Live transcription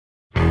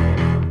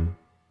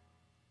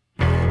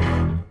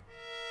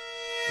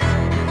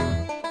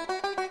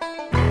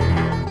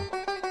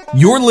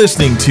You're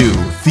listening to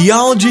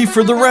Theology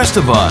for the Rest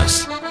of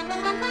Us.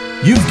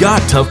 You've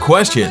got tough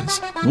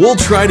questions. We'll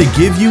try to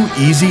give you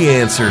easy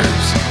answers.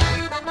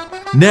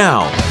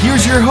 Now,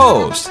 here's your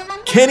host,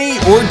 Kenny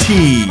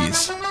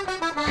Ortiz.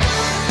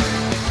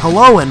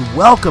 Hello and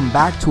welcome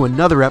back to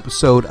another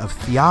episode of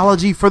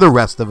Theology for the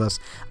Rest of Us.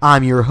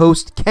 I'm your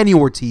host, Kenny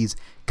Ortiz,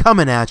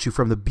 coming at you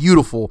from the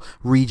beautiful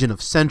region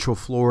of Central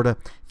Florida.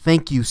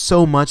 Thank you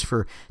so much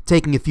for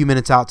taking a few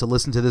minutes out to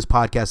listen to this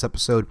podcast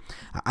episode.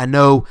 I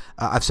know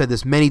I've said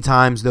this many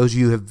times. Those of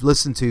you who have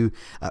listened to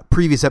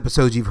previous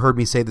episodes, you've heard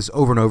me say this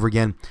over and over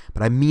again,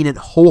 but I mean it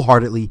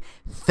wholeheartedly.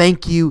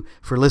 Thank you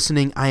for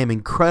listening. I am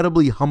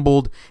incredibly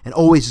humbled and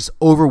always just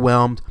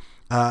overwhelmed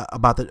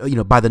about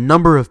by the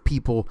number of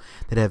people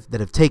that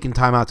have taken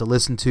time out to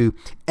listen to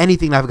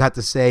anything I've got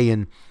to say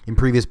in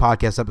previous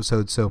podcast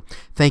episodes. So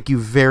thank you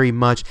very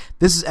much.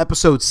 This is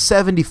episode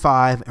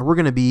 75, and we're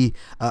going to be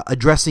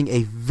addressing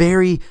a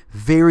very,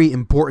 very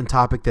important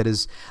topic that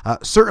is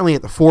certainly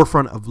at the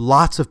forefront of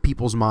lots of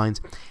people's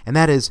minds, and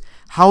that is,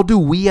 how do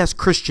we as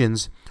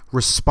Christians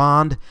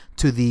respond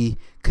to the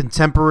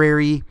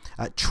contemporary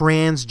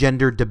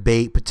transgender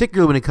debate,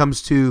 particularly when it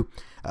comes to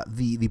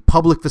the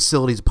public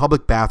facilities,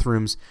 public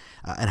bathrooms,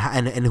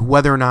 and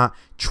whether or not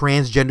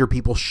transgender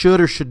people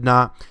should or should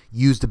not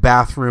use the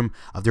bathroom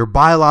of their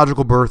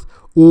biological birth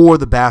or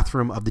the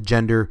bathroom of the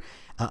gender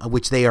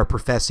which they are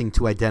professing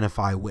to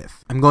identify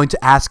with. I'm going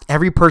to ask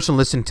every person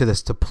listening to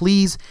this to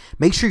please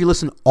make sure you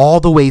listen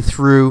all the way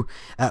through,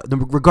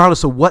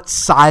 regardless of what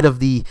side of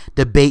the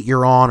debate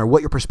you're on or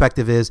what your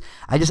perspective is.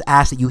 I just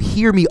ask that you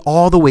hear me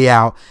all the way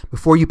out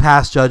before you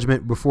pass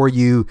judgment, before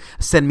you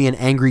send me an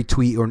angry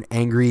tweet or an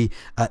angry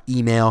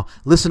email.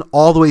 Listen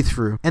all the way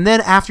through. And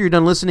then after you're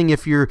done listening,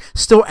 if you're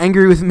still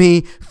angry with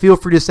me, feel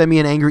free to send me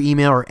an angry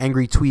email or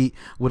angry tweet.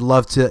 Would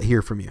love to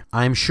hear from you.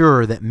 I'm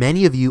sure that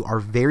many of you are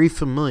very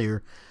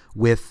familiar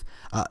with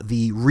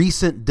the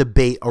recent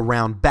debate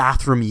around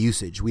bathroom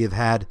usage. We have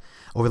had,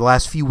 over the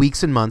last few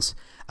weeks and months,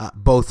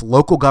 both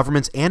local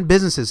governments and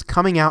businesses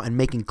coming out and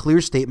making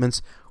clear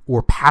statements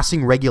or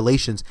passing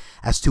regulations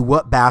as to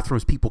what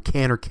bathrooms people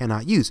can or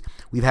cannot use.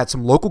 We've had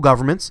some local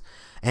governments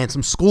and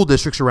some school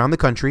districts around the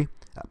country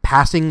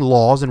passing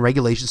laws and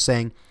regulations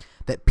saying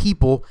that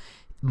people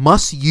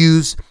must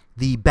use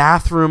the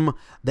bathroom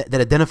that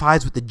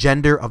identifies with the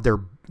gender of their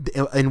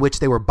in which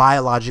they were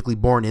biologically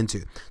born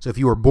into. So if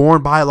you were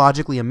born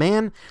biologically a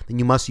man, then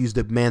you must use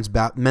the men's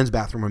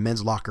bathroom or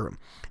men's locker room.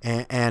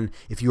 And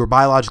if you were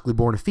biologically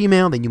born a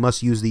female, then you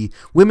must use the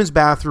women's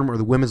bathroom or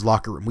the women's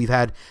locker room. We've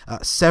had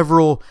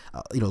several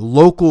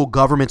local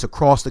governments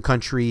across the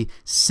country,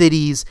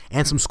 cities,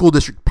 and some school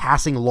districts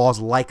passing laws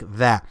like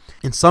that.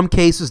 In some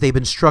cases, they've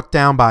been struck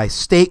down by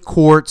state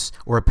courts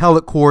or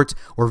appellate courts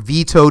or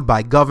vetoed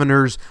by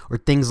governors or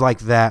things like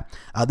that.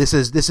 This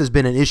has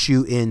been an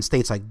issue in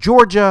states like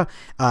Georgia.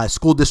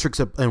 School districts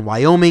in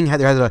Wyoming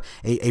has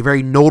a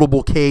very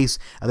notable case.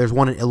 There's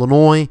one in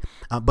Illinois.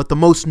 But the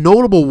most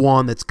notable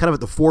one that's kind of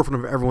at the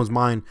forefront of everyone's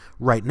mind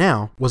right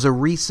now was a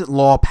recent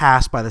law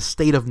passed by the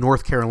state of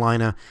North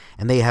Carolina,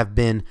 and they have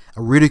been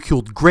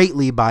ridiculed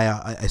greatly by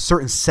a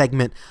certain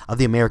segment of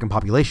the American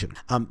population.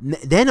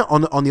 Then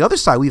on the other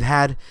side, we've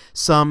had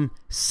some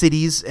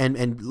cities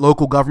and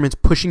local governments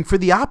pushing for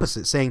the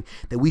opposite, saying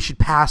that we should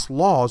pass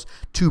laws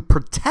to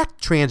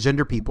protect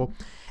transgender people.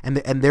 And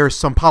there's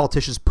some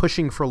politicians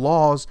pushing for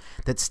laws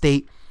that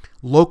state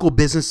local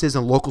businesses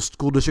and local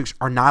school districts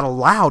are not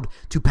allowed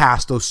to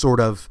pass those sort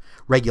of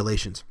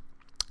regulations.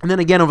 And then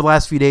again, over the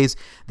last few days,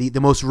 the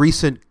most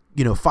recent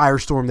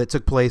firestorm that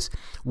took place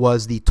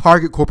was the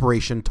Target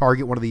Corporation,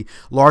 Target, one of the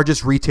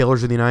largest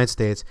retailers in the United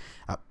States,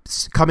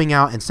 coming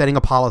out and setting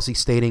a policy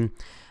stating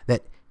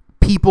that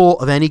people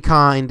of any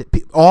kind,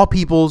 all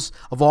peoples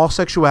of all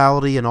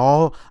sexuality and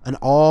all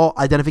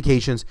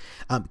identifications,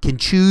 can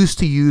choose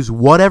to use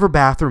whatever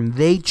bathroom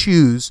they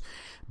choose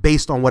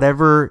based on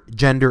whatever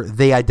gender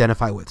they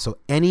identify with. So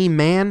any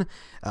man,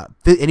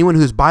 anyone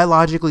who is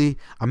biologically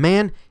a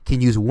man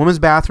can use a woman's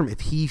bathroom if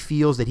he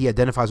feels that he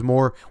identifies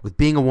more with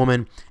being a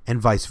woman,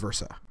 and vice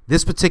versa.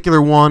 This particular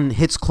one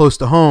hits close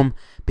to home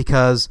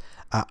because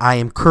I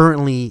am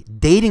currently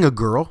dating a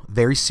girl,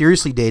 very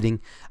seriously dating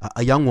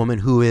a young woman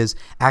who is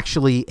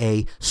actually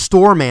a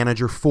store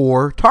manager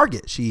for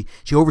Target. She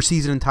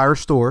oversees an entire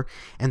store,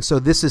 and so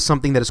this is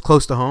something that is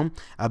close to home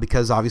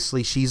because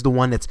obviously she's the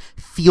one that's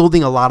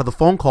fielding a lot of the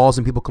phone calls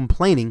and people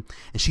complaining,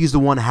 and she's the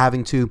one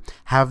having to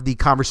have the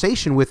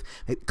conversation with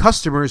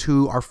customers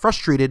who are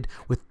frustrated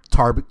with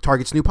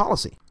Target's new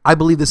policy. I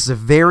believe this is a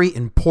very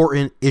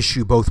important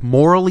issue, both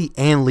morally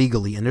and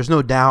legally, and there's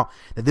no doubt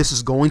that this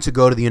is going to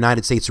go to the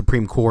United States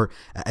Supreme Court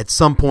at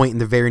some point in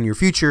the very near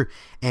future,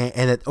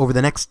 and that over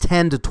the next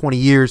 10 to 20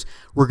 years,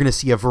 we're going to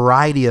see a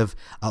variety of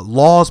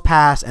laws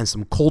passed and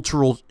some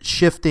cultural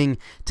shifting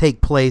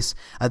take place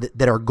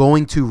that are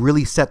going to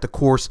really set the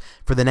course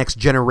for the next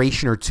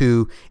generation or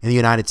two in the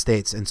United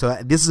States. And so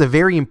this is a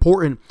very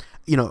important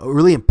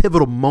really a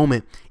pivotal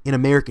moment in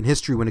American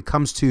history when it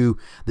comes to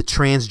the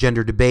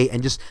transgender debate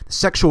and just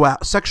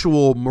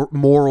sexual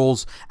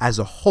morals as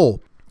a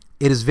whole.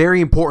 it is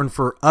very important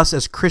for us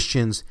as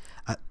Christians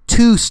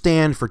to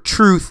stand for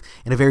truth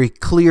in a very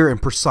clear and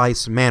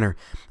precise manner.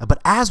 But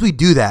as we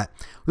do that,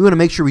 we want to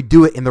make sure we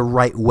do it in the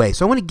right way.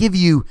 So I want to give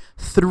you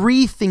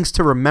 3 things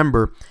to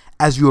remember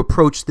as you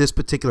approach this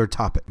particular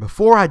topic.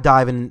 Before I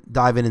dive in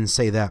and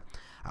say that,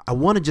 I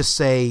want to just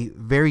say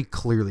very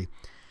clearly,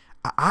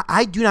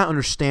 I do not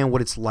understand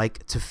what it's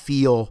like to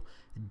feel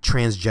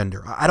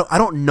transgender. I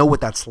don't know what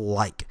that's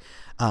like.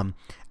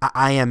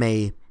 I am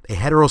a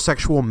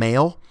heterosexual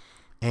male,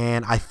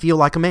 and I feel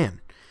like a man.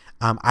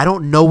 I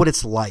don't know what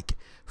it's like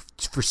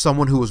for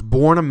someone who was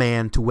born a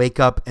man to wake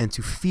up and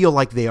to feel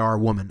like they are a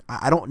woman.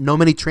 I don't know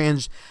many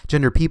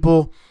transgender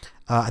people.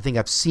 I think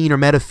I've seen or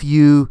met a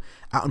few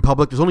out in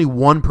public. There's only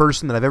one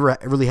person that I've ever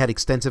really had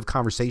extensive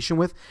conversation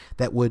with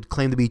that would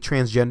claim to be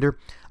transgender.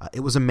 It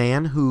was a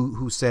man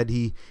who said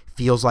he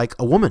feels like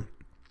a woman,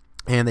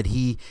 and that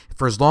he,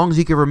 for as long as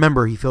he can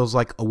remember, he feels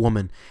like a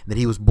woman, and that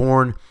he was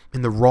born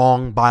in the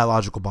wrong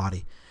biological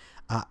body.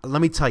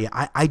 Let me tell you,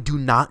 I do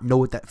not know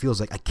what that feels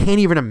like. I can't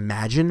even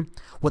imagine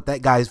what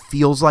that guy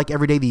feels like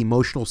every day, the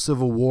emotional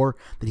civil war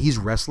that he's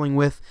wrestling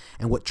with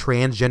and what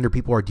transgender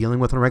people are dealing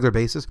with on a regular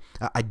basis.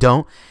 I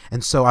don't.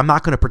 And so I'm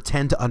not going to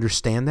pretend to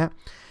understand that.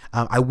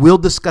 I will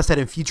discuss that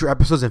in future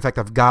episodes. In fact,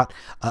 I've got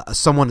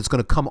someone that's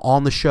going to come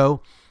on the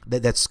show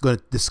that's going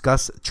to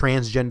discuss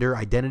transgender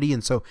identity.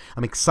 And so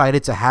I'm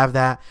excited to have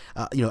that,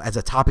 as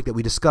a topic that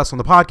we discuss on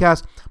the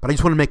podcast. But I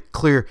just want to make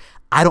clear,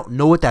 I don't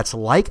know what that's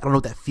like. I don't know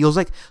what that feels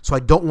like. So I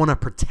don't want to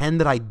pretend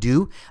that I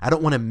do. I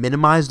don't want to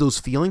minimize those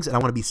feelings. And I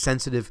want to be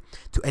sensitive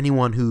to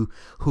anyone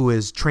who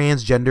is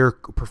transgender,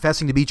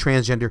 professing to be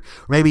transgender.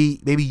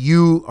 Maybe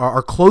you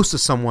are close to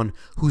someone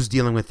who's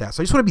dealing with that.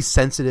 So I just want to be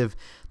sensitive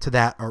to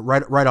that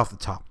right off the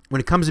top. When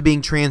it comes to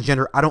being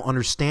transgender, I don't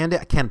understand it.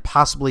 I can't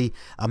possibly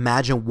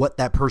imagine what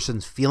that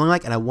person's feeling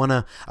like. And I want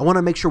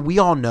to make sure we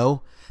all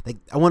know that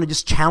I want to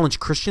just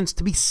challenge Christians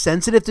to be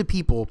sensitive to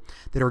people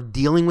that are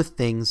dealing with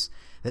things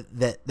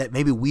that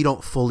maybe we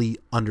don't fully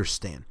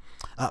understand.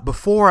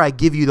 Before I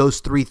give you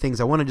those 3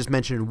 things, I want to just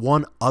mention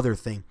one other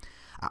thing.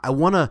 I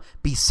want to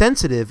be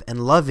sensitive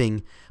and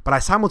loving, but I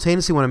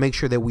simultaneously want to make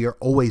sure that we are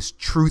always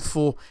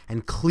truthful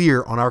and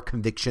clear on our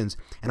convictions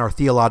and our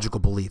theological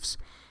beliefs.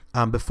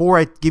 Before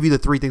I give you the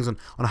 3 things on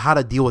how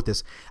to deal with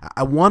this,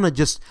 I want to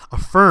just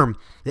affirm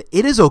that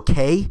it is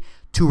okay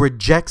to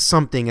reject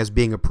something as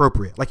being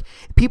appropriate. Like,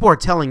 people are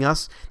telling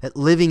us that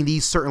living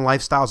these certain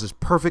lifestyles is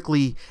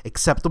perfectly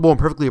acceptable and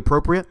perfectly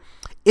appropriate.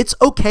 It's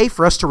okay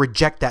for us to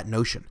reject that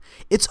notion.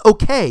 It's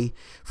okay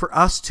for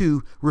us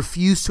to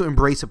refuse to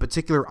embrace a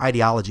particular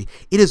ideology.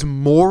 It is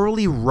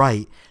morally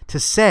right to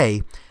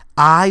say,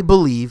 I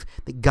believe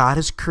that God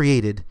has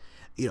created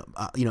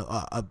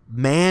a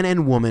man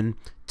and woman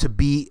to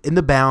be in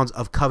the bounds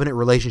of covenant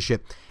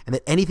relationship, and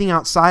that anything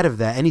outside of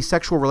that, any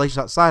sexual relations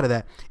outside of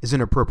that, is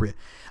inappropriate.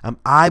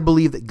 I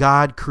believe that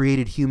God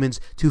created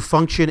humans to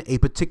function a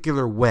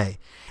particular way,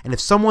 and if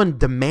someone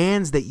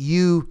demands that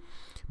you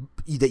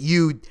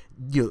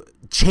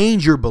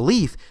change your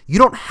belief, you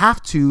don't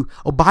have to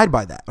abide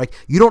by that. Like,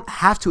 you don't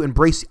have to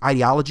embrace the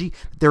ideology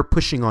that they're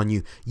pushing on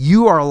you.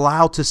 You are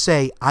allowed to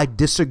say, I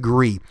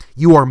disagree.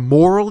 You are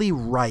morally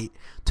right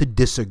to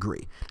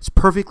disagree. It's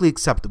perfectly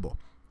acceptable.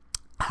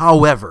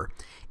 However,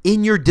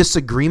 in your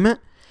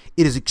disagreement,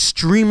 it is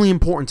extremely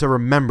important to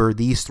remember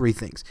these 3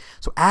 things.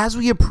 So as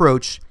we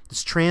approach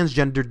this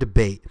transgender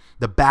debate,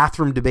 the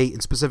bathroom debate,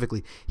 and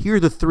specifically, here are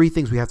the 3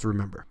 things we have to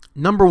remember.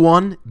 Number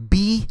 1,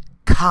 be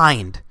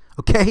kind.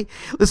 Okay?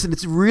 Listen,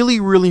 it's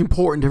really, really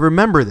important to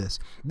remember this.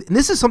 And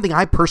this is something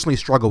I personally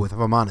struggle with, if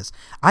I'm honest.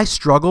 I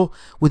struggle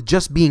with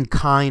just being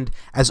kind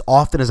as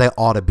often as I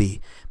ought to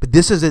be. But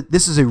this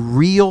is a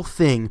real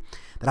thing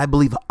that I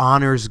believe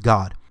honors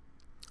God.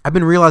 I've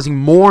been realizing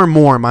more and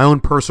more in my own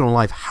personal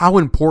life how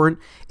important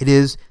it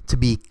is to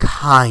be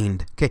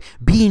kind. Okay,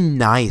 be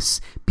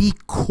nice, be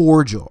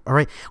cordial. All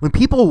right, when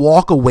people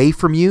walk away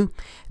from you,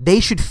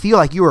 they should feel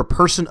like you're a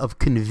person of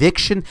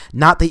conviction,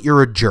 not that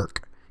you're a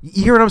jerk.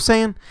 You hear what I'm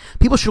saying?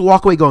 People should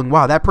walk away going,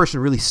 wow, that person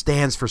really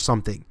stands for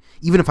something,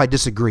 even if I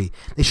disagree.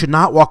 They should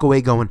not walk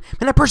away going,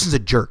 man, that person's a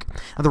jerk.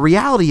 Now, the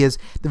reality is,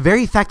 the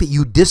very fact that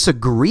you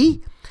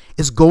disagree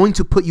is going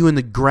to put you in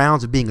the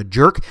grounds of being a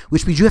jerk,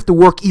 which means you have to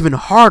work even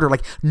harder.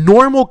 Like,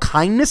 normal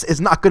kindness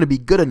is not going to be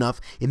good enough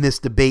in this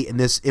debate,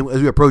 as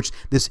we approach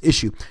this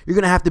issue. You're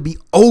going to have to be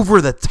over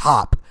the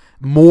top,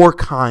 more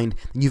kind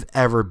than you've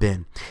ever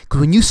been. Because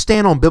when you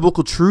stand on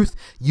biblical truth,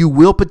 you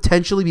will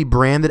potentially be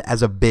branded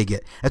as a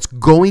bigot. That's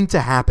going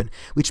to happen,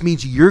 which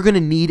means you're going to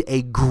need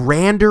a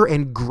grander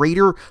and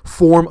greater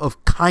form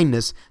of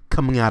kindness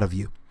coming out of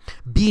you.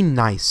 Be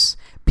nice,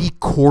 be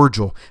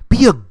cordial,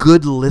 be a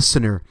good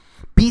listener.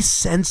 Be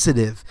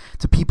sensitive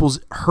to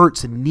people's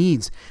hurts and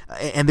needs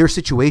and their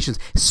situations.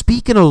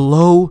 Speak in a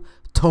low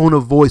tone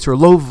of voice or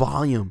low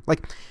volume.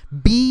 Like,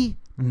 be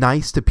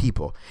nice to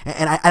people.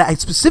 And I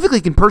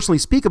specifically can personally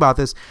speak about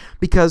this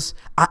because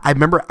I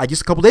remember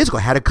just a couple days ago,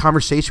 I had a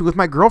conversation with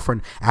my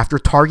girlfriend after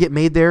Target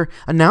made their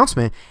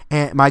announcement.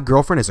 And my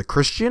girlfriend is a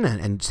Christian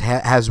and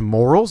has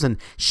morals, and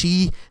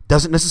she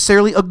doesn't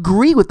necessarily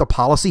agree with the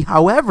policy.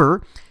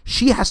 However,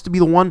 she has to be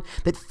the one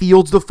that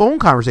fields the phone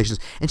conversations.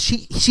 And she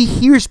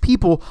hears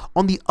people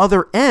on the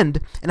other end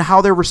and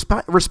how they're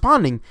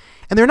responding.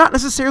 And they're not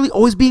necessarily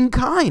always being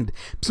kind.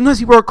 Sometimes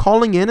people are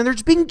calling in and they're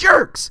just being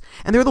jerks.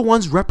 And they're the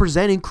ones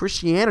representing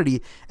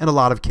Christianity in a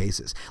lot of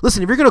cases.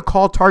 Listen, if you're going to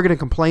call Target and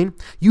complain,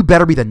 you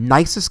better be the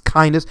nicest,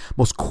 kindest,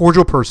 most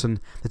cordial person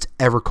that's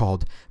ever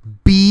called.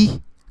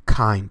 Be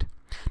kind.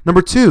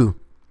 Number 2,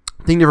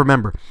 thing to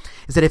remember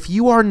is that if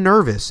you are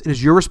nervous, it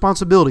is your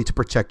responsibility to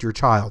protect your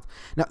child.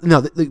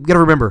 Now, you got to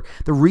remember,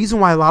 the reason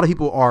why a lot of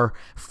people are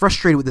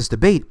frustrated with this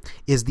debate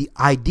is the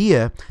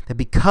idea that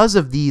because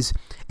of these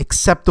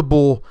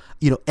acceptable,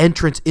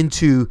 entrance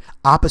into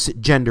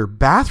opposite gender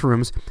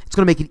bathrooms, it's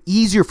going to make it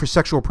easier for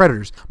sexual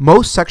predators.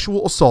 Most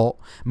sexual assault,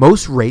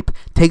 most rape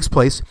takes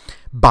place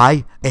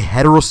by a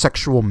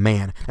heterosexual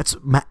man. That's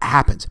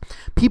happens.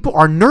 People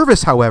are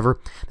nervous, however,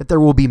 that there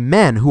will be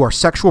men who are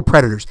sexual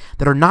predators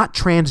that are not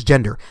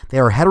transgender. They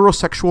are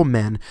heterosexual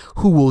men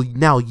who will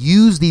now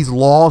use these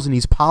laws and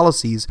these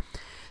policies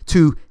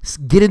to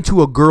get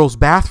into a girl's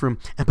bathroom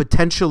and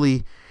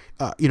potentially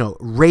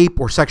rape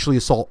or sexually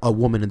assault a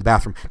woman in the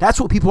bathroom. That's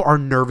what people are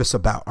nervous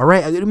about. All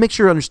right. I gotta make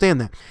sure you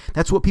understand that.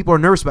 That's what people are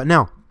nervous about.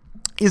 Now,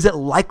 is it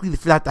likely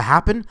for that to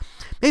happen?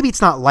 Maybe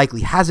it's not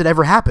likely. Has it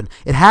ever happened?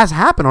 It has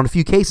happened on a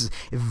few cases.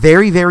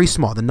 Very, very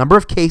small. The number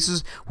of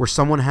cases where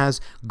someone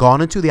has gone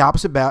into the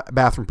opposite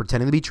bathroom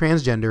pretending to be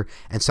transgender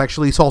and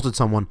sexually assaulted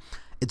someone,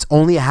 it's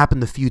only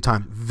happened a few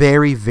times.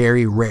 Very,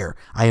 very rare.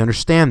 I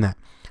understand that.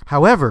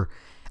 However,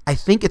 I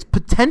think it's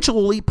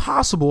potentially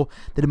possible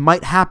that it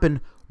might happen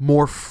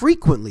more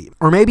frequently,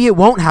 or maybe it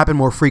won't happen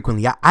more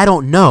frequently. I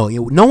don't know.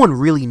 No one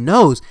really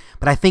knows,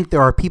 but I think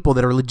there are people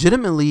that are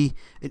legitimately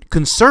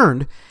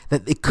concerned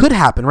that it could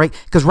happen, right?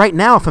 Because right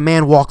now, if a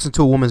man walks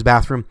into a woman's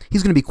bathroom,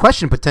 he's going to be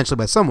questioned potentially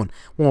by someone.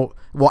 Well,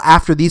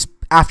 after these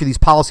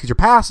policies are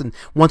passed, and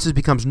once it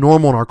becomes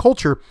normal in our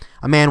culture,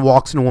 a man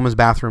walks in a woman's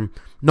bathroom,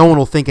 no one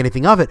will think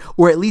anything of it,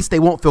 or at least they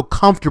won't feel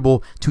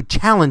comfortable to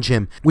challenge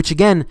him, which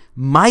again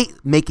might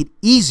make it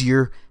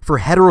easier for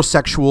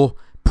heterosexual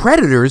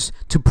predators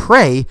to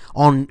prey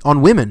on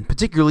women,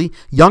 particularly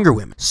younger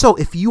women. So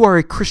if you are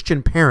a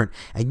Christian parent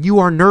and you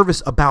are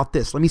nervous about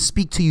this, let me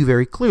speak to you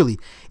very clearly.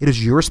 It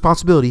is your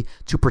responsibility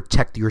to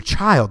protect your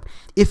child.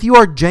 If you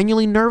are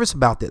genuinely nervous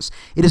about this,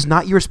 it is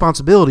not your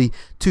responsibility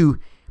to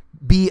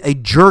be a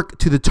jerk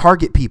to the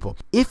Target people.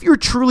 If you're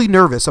truly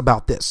nervous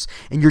about this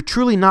and you're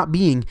truly not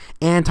being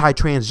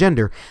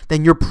anti-transgender,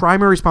 then your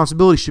primary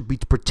responsibility should be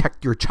to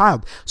protect your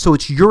child. So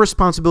it's your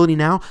responsibility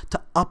now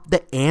to up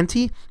the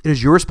ante. It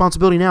is your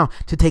responsibility now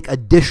to take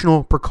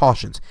additional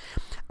precautions.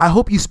 I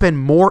hope you spend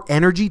more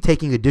energy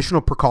taking additional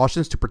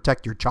precautions to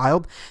protect your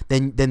child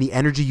than the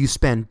energy you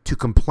spend to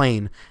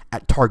complain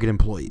at Target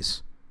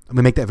employees. I'm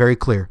going to make that very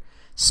clear.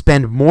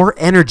 Spend more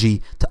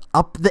energy to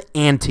up the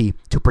ante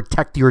to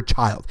protect your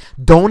child.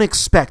 Don't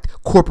expect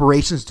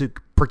corporations to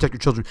protect your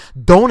children.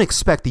 Don't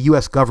expect the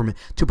U.S. government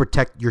to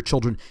protect your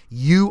children.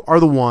 You are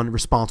the one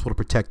responsible to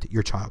protect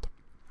your child.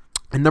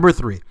 And number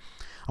 3,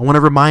 I want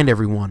to remind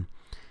everyone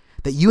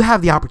that you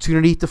have the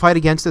opportunity to fight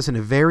against this in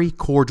a very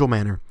cordial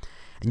manner.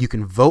 And you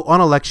can vote on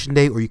election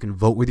day or you can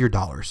vote with your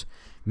dollars.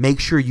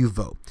 Make sure you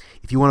vote.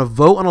 If you want to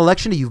vote on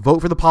election day, you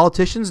vote for the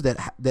politicians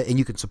and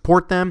you can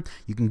support them.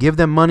 You can give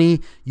them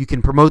money. You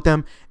can promote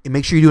them. And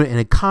make sure you do it in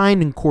a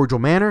kind and cordial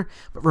manner.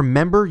 But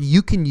remember,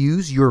 you can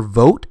use your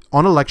vote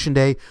on election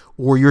day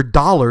or your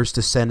dollars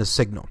to send a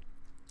signal.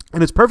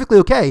 And it's perfectly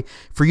okay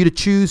for you to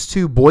choose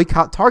to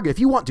boycott Target if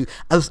you want to.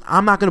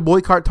 I'm not going to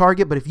boycott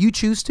Target, but if you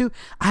choose to,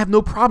 I have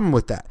no problem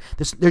with that.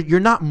 You're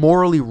not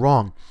morally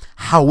wrong.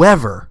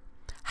 However,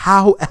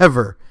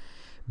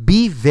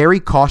 be very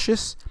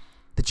cautious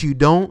that you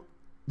don't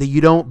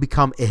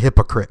become a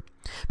hypocrite,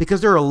 because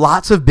there are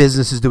lots of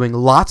businesses doing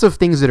lots of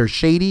things that are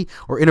shady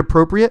or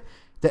inappropriate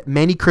that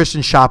many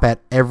Christians shop at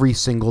every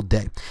single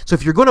day. So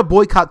if you're going to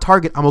boycott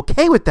Target, I'm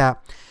okay with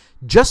that.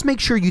 Just make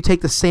sure you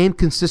take the same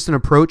consistent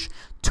approach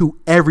to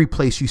every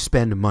place you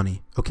spend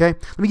money. Okay?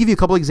 Let me give you a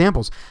couple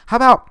examples. How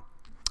about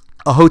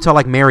a hotel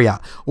like Marriott,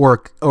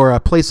 or a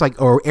place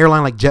like, or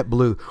airline like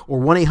JetBlue, or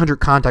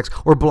 1-800-CONTACTS,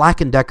 or Black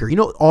 & Decker. You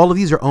know, all of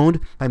these are owned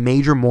by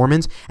major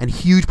Mormons, and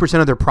huge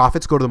percent of their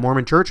profits go to the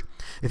Mormon church.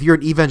 If you're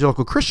an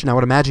evangelical Christian, I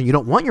would imagine you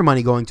don't want your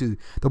money going to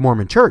the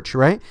Mormon church,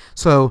 right?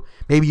 So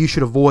maybe you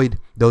should avoid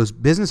those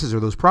businesses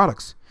or those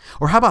products.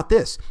 Or how about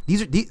this?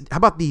 How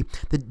about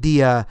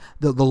the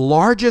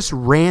largest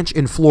ranch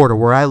in Florida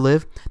where I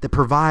live that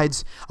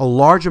provides a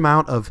large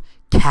amount of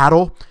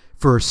cattle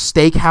for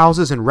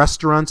steakhouses and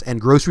restaurants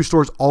and grocery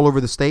stores all over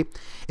the state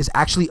is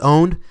actually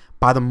owned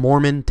by the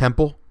Mormon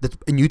Temple that's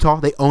in Utah.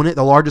 They own it,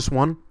 the largest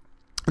one.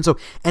 And so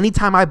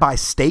anytime I buy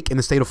steak in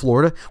the state of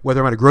Florida,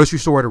 whether I'm at a grocery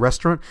store or at a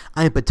restaurant,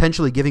 I am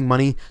potentially giving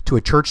money to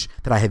a church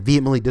that I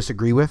vehemently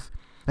disagree with.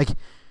 Like,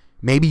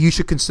 maybe you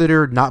should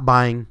consider not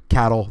buying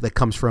cattle that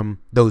comes from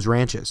those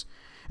ranches.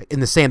 In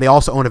the same, they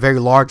also own a very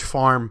large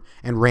farm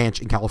and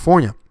ranch in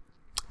California.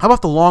 How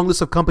about the long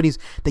list of companies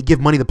that give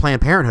money to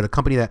Planned Parenthood, a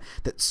company that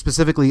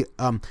specifically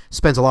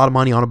spends a lot of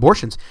money on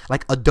abortions,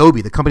 like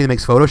Adobe, the company that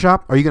makes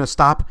Photoshop? Are you going to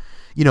stop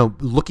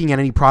looking at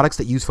any products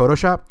that use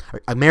Photoshop?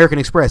 American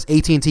Express,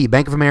 AT&T,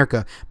 Bank of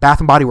America, Bath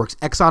 & Body Works,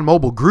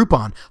 ExxonMobil,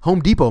 Groupon, Home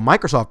Depot,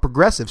 Microsoft,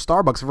 Progressive,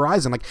 Starbucks,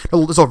 Verizon. Like,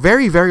 there's a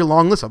very, very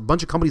long list of a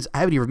bunch of companies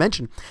I haven't even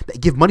mentioned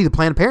that give money to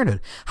Planned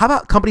Parenthood. How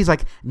about companies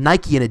like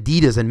Nike and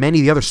Adidas and many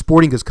of the other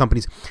sporting goods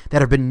companies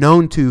that have been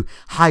known to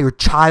hire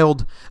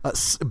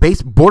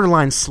child-based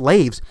borderline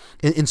slaves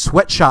in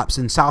sweatshops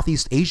in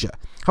Southeast Asia?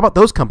 How about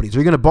those companies? Are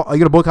you going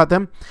to boycott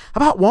them?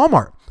 How about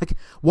Walmart? Like,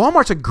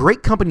 Walmart's a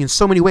great company in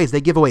so many ways.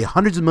 They give away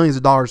hundreds of millions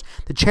of dollars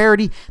to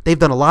charity. They've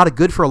done a lot of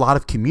good for a lot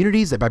of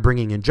communities by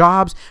bringing in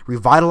jobs,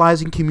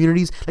 revitalizing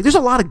communities. Like, there's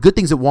a lot of good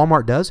things that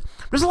Walmart does.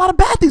 There's a lot of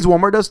bad things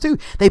Walmart does too.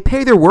 They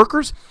pay their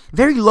workers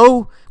very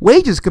low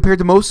wages compared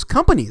to most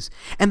companies.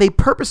 And they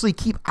purposely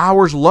keep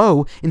hours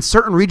low in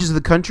certain regions of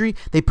the country.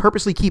 They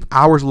purposely keep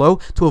hours low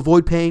to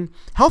avoid paying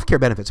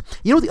healthcare benefits.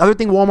 You know the other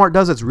thing Walmart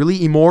does that's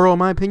really immoral in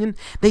my opinion?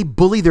 They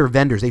bully their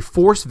vendors. They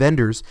force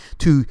vendors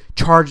to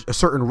charge a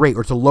certain rate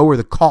or to lower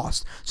the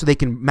cost so they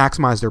can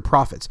maximize their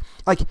profits.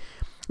 Like,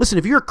 listen,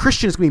 if you're a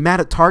Christian that's going to be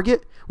mad at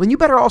Target, well, you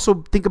better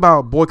also think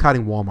about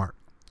boycotting Walmart.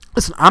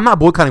 Listen, I'm not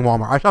boycotting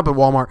Walmart. I shop at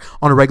Walmart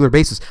on a regular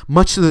basis,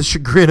 much to the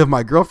chagrin of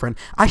my girlfriend.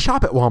 I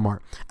shop at Walmart.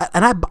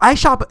 And I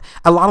shop at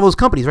a lot of those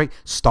companies, right?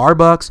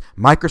 Starbucks,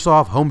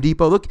 Microsoft, Home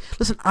Depot. Look,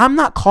 listen, I'm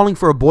not calling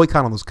for a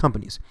boycott on those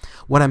companies.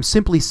 What I'm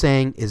simply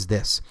saying is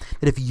this,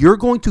 that if you're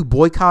going to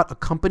boycott a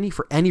company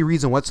for any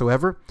reason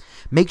whatsoever,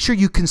 make sure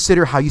you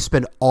consider how you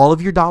spend all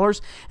of your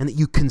dollars and that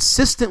you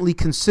consistently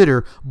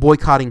consider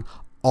boycotting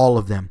all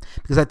of them.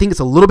 Because I think it's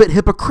a little bit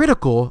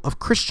hypocritical of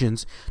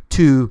Christians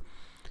to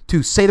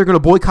say they're going to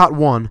boycott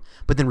one,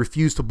 but then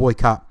refuse to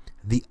boycott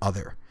the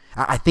other.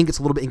 I think it's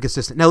a little bit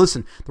inconsistent. Now,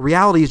 listen, the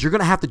reality is you're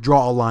going to have to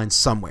draw a line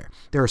somewhere.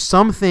 There are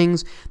some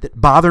things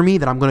that bother me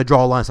that I'm going to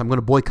draw a line, so I'm going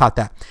to boycott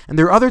that. And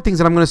there are other things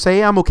that I'm going to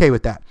say I'm okay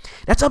with that.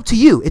 That's up to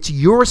you. It's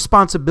your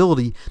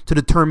responsibility to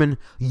determine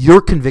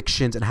your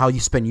convictions and how you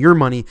spend your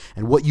money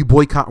and what you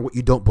boycott and what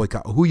you don't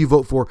boycott, who you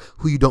vote for,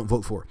 who you don't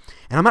vote for.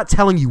 And I'm not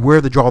telling you where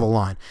to draw the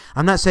line.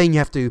 I'm not saying you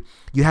have to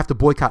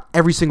boycott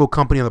every single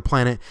company on the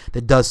planet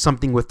that does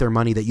something with their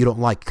money that you don't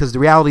like, because the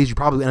reality is you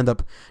probably end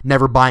up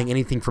never buying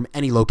anything from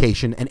any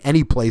location and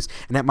any place,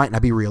 and that might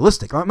not be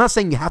realistic. I'm not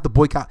saying you have to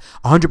boycott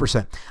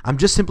 100%. I'm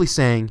just simply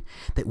saying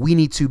that we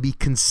need to be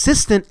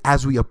consistent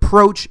as we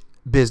approach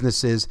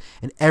businesses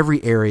in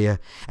every area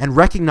and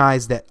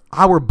recognize that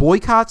our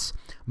boycotts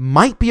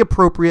might be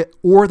appropriate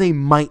or they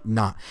might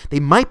not. They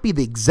might be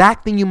the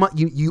exact thing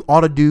you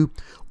ought to do,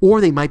 or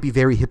they might be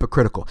very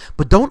hypocritical.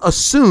 But don't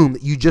assume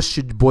that you just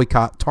should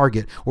boycott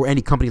Target or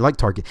any company like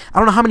Target. I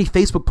don't know how many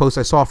Facebook posts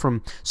I saw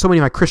from so many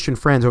of my Christian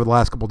friends over the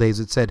last couple of days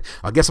that said,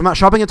 I guess I'm not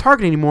shopping at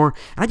Target anymore.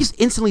 And I just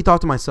instantly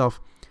thought to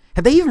myself,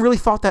 have they even really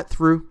thought that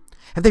through?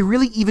 Have they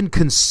really even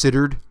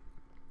considered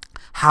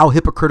how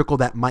hypocritical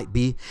that might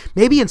be?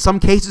 Maybe in some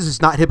cases it's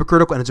not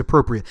hypocritical and it's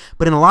appropriate.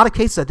 But in a lot of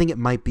cases, I think it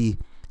might be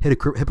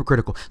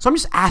hypocritical. So I'm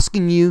just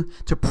asking you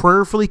to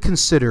prayerfully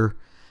consider,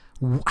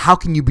 how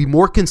can you be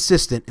more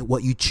consistent in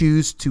what you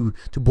choose to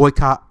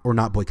boycott or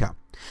not boycott?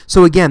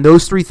 So again,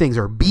 those three things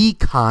are: be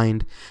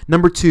kind.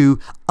 Number 2,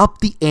 up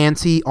the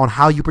ante on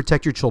how you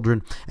protect your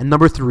children. And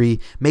number 3,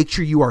 make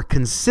sure you are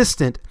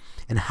consistent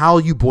in how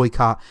you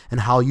boycott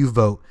and how you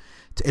vote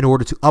in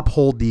order to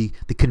uphold the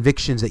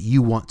convictions that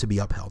you want to be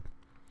upheld.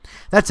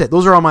 That's it.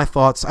 Those are all my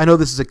thoughts. I know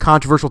this is a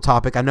controversial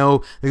topic. I know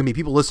there are going to be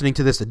people listening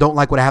to this that don't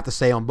like what I have to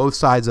say on both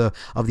sides of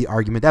the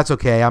argument. That's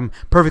okay. I'm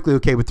perfectly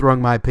okay with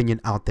throwing my opinion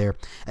out there.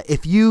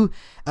 If you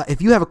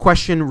have a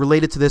question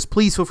related to this,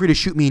 please feel free to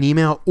shoot me an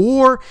email.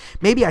 Or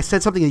maybe I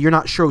said something that you're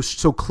not so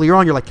clear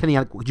on. You're like, Kenny,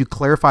 would you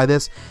clarify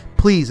this?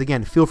 Please,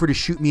 again, feel free to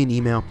shoot me an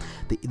email.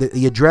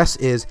 The address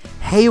is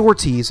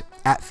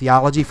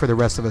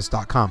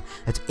heyortiz@theologyfortherestofus.com.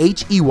 That's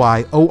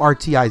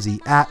HEYORTIZ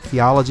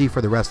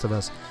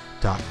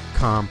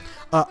 @theologyfortherestofus.com.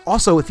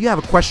 Also, if you have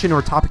a question or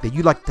a topic that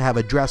you'd like to have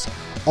addressed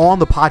on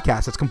the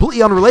podcast that's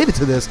completely unrelated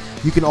to this,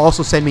 you can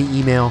also send me an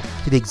email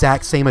to the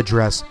exact same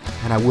address,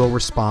 and I will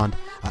respond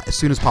as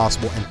soon as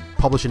possible and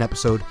publish an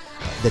episode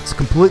that's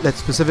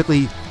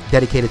specifically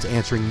dedicated to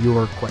answering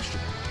your question.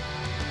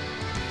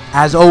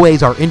 As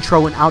always, our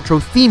intro and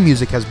outro theme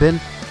music has been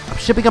 "I'm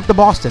Shipping Up to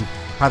Boston"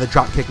 by the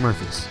Dropkick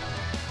Murphys.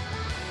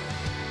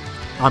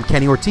 I'm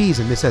Kenny Ortiz,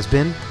 and this has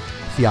been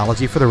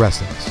Theology for the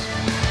Rest of Us.